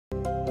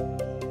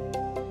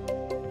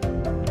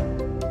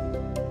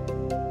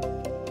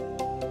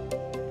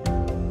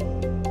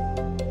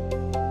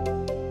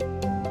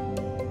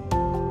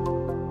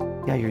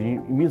Yeah, your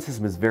immune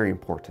system is very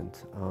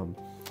important.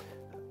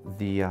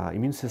 The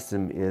immune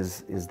system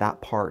is that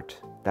part,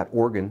 that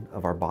organ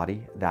of our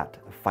body that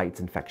fights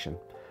infection.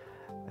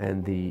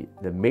 And the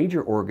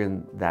major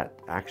organ that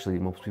actually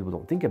most people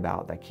don't think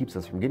about that keeps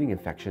us from getting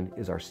infection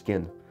is our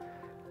skin.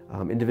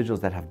 Individuals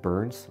that have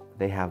burns,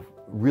 they have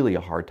really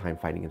a hard time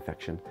fighting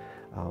infection.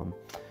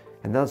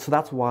 So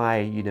that's why,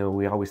 you know,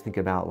 we always think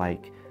about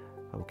like,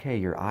 okay,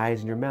 your eyes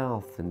and your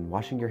mouth and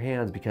washing your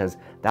hands, because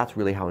that's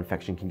really how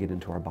infection can get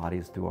into our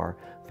bodies, through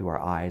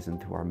our eyes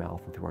and through our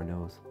mouth and through our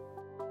nose.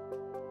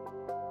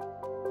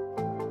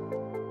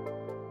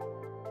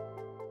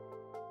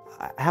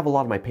 I have a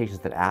lot of my patients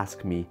that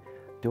ask me,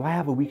 do I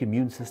have a weak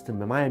immune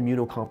system? Am I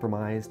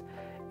immunocompromised?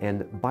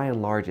 And by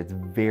and large, it's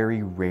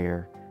very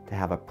rare to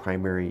have a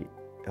primary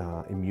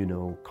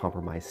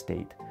immunocompromised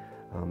state.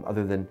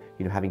 Other than,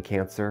 you know, having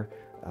cancer,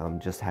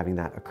 just having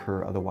that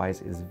occur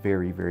otherwise is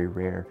very, very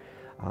rare.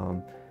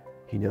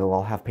 You know,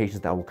 I'll have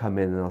patients that will come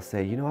in and they'll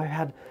say, you know,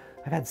 I've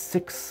had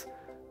 6,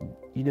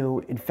 you know,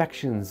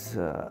 infections,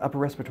 upper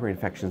respiratory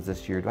infections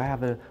this year. Do I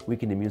have a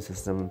weakened immune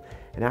system?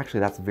 And actually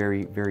that's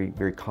very, very,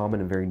 very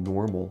common and very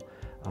normal.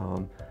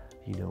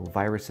 You know,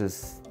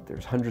 viruses,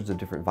 there's hundreds of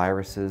different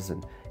viruses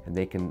and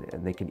they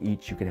can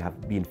each, you can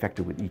be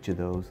infected with each of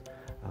those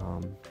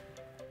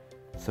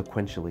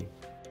sequentially.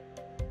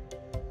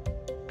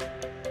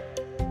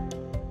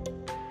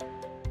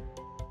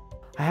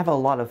 I have a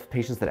lot of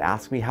patients that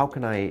ask me, how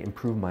can I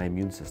improve my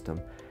immune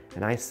system?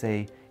 And I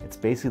say, it's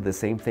basically the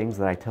same things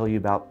that I tell you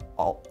about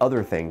all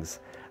other things.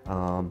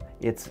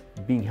 It's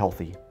being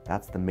healthy.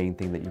 That's the main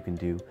thing that you can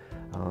do.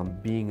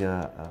 Being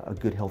a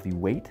good healthy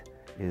weight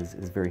is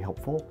very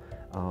helpful.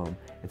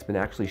 It's been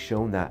actually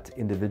shown that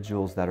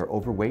individuals that are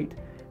overweight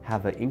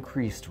have an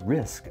increased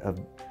risk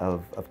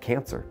of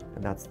cancer,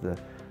 and that's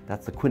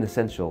the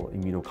quintessential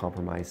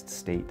immunocompromised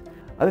state.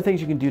 Other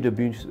things you can do to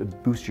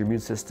boost your immune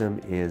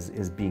system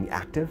is being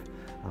active.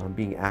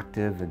 Being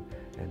active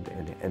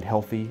and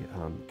healthy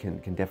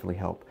can definitely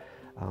help.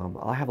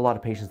 I have a lot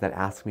of patients that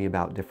ask me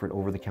about different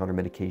over-the-counter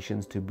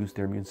medications to boost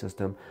their immune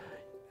system,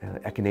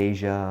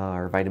 echinacea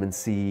or vitamin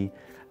C.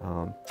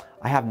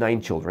 I have 9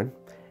 children,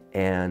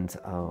 and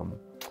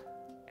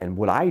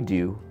what I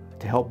do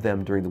to help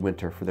them during the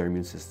winter for their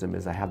immune system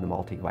is I have them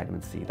all take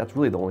vitamin C. That's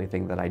really the only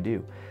thing that I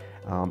do.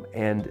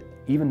 And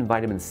even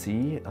vitamin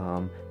C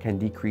can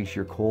decrease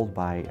your cold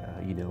by,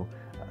 you know,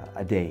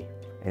 a day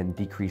and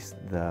decrease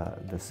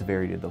the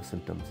severity of those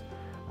symptoms.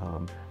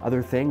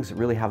 Other things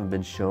really haven't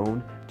been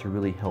shown to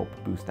really help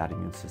boost that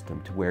immune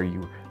system to where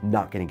you're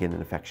not going to get an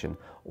infection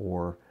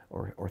or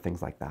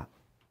things like that.